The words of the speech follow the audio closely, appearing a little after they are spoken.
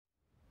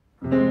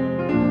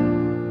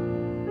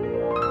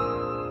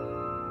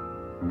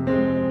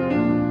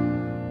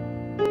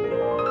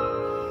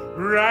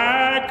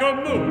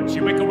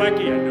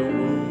wicka-wacky, and a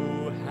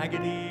woo,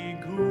 haggity-goo.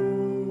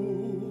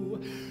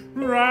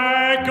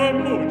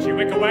 Rack-a-moochie,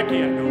 wicka-wacky,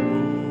 and a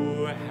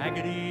woo,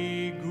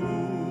 haggity-goo.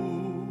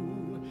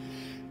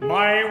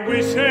 My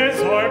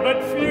wishes are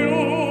but few,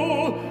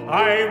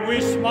 I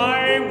wish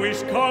my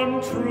wish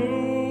come true.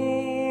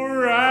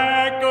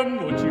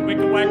 Rack-a-moochie,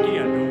 wicka-wacky,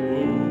 and a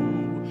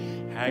woo,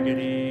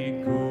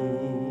 haggity-goo.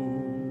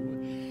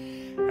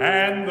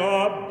 And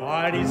the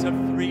bodies of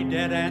 3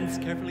 dead ants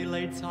carefully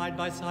laid side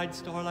by side,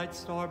 starlight,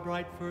 star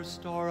bright, first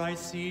star I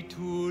see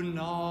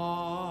tonight.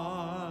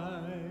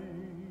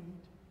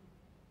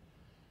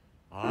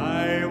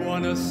 I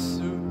want a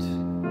suit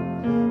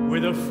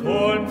with a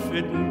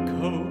form-fitting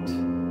coat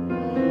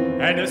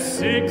and a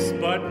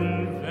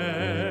 6-button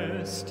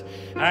vest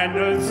and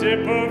a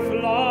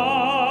Zipperfly.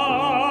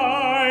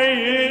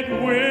 It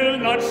will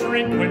not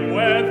shrink when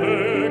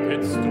weather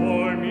gets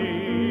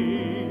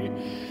stormy,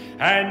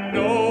 and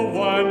no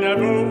one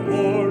ever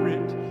wore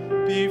it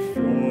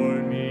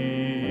before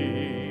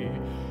me.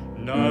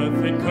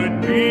 Nothing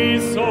could be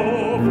so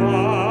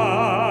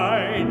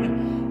fine.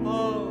 A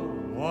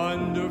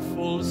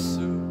wonderful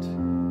suit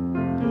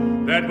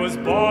that was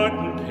bought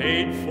and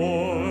paid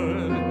for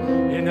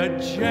in a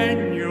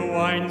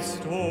genuine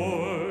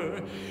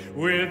store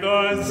with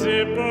a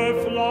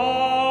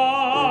Zipperfly.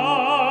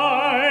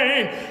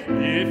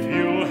 If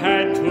you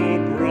had 2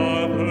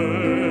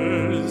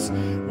 brothers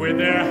with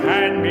their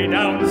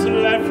hand-me-downs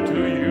left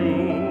to you,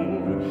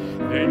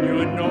 then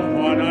you know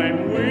what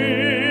I'm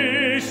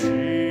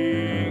wishing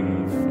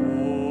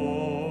for.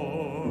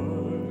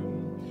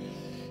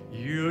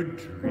 You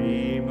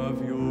dream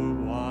of your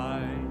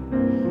wine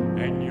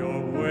and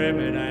your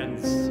women and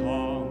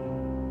song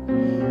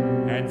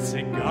and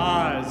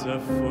cigars a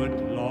foot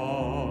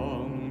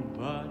long,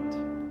 but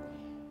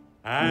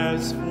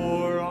as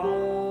for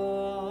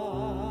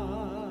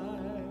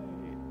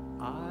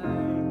I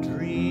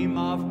dream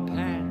of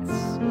pants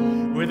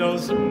with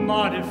those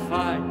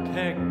modified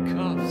peg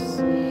cuffs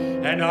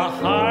and a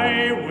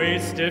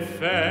high-waist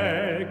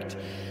effect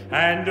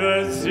and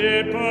a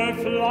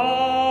Zipperfly.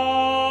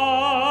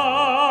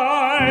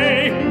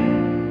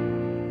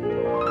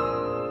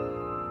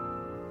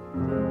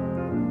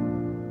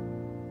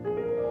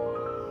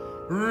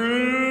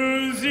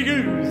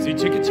 Roozy-goozy,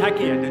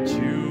 chicka-chacky, and a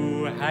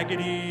chew,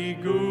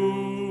 haggity-goo.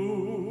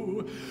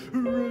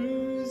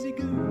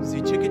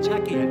 Roozy-goozy,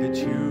 chicka-chacky, and a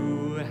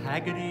chew,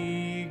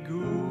 haggity-goo.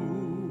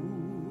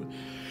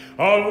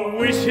 A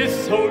wish is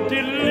so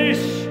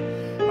delish,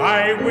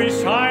 I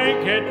wish I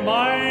get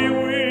my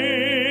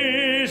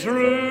wish.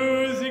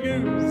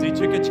 Roozy-goozy,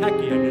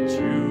 chicka-chacky, and a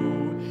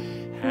chew,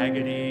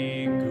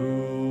 haggity-goo.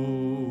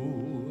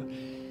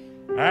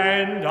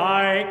 And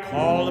I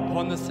call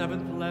upon the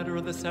 7th letter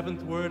of the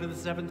 7th word of the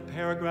 7th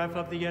paragraph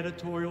of the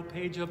editorial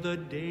page of the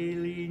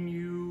Daily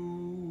News.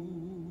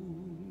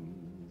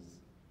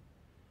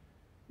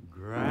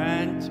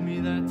 Grant me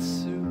that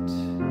suit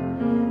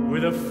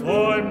with a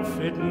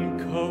form-fitting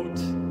coat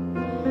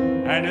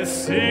and a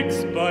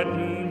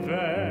 6-button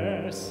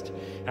vest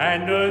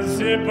and a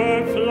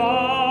Zipperfly.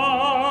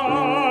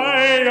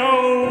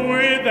 Oh,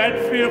 with that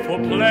fearful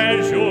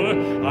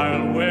pleasure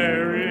I'll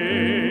wear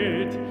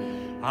it.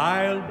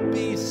 I'll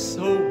be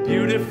so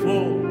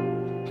beautiful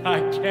I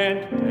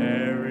can't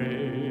bear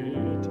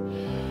it.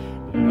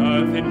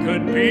 Nothing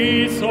could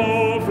be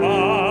so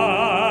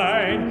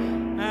fine.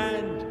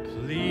 And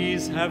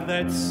please have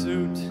that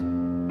suit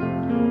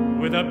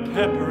with a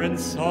pepper and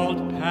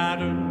salt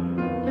pattern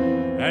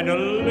and a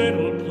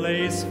little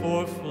place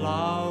for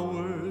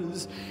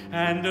flowers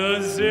and a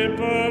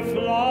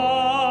Zipperfly.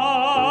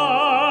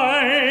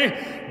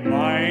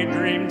 My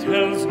dream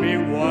tells me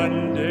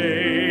one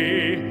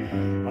day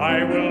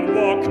I will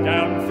walk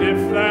down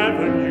 5th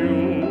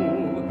Avenue.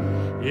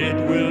 It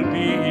will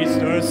be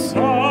Easter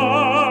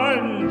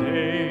Sunday,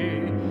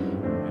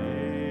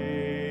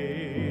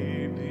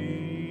 maybe.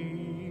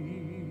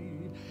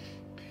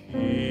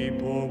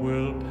 People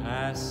will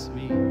pass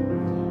me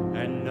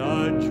and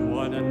nudge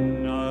one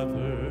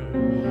another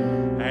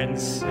and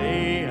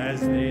say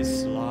as they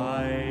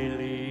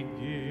slyly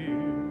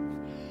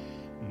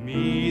give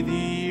me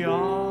the eye,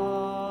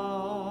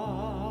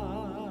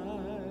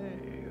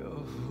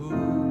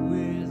 who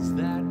is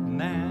that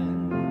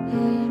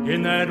man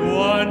in that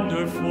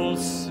wonderful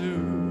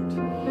suit,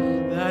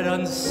 that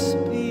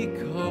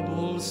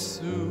unspeakable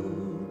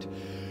suit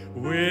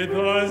with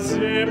a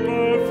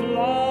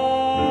Zipperfly?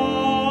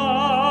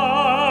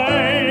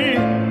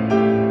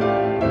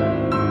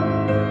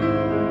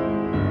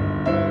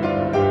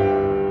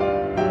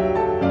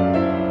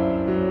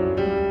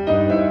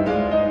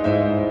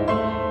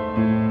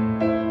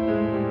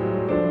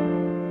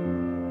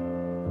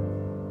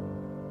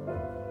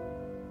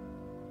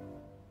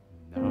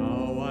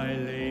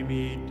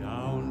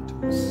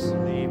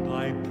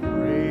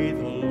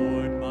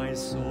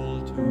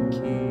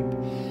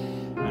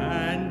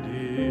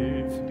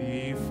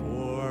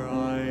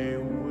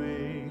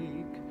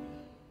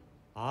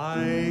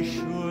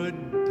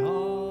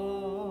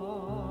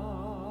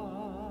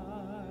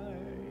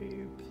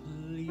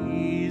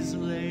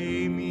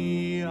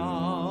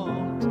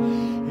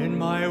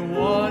 my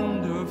one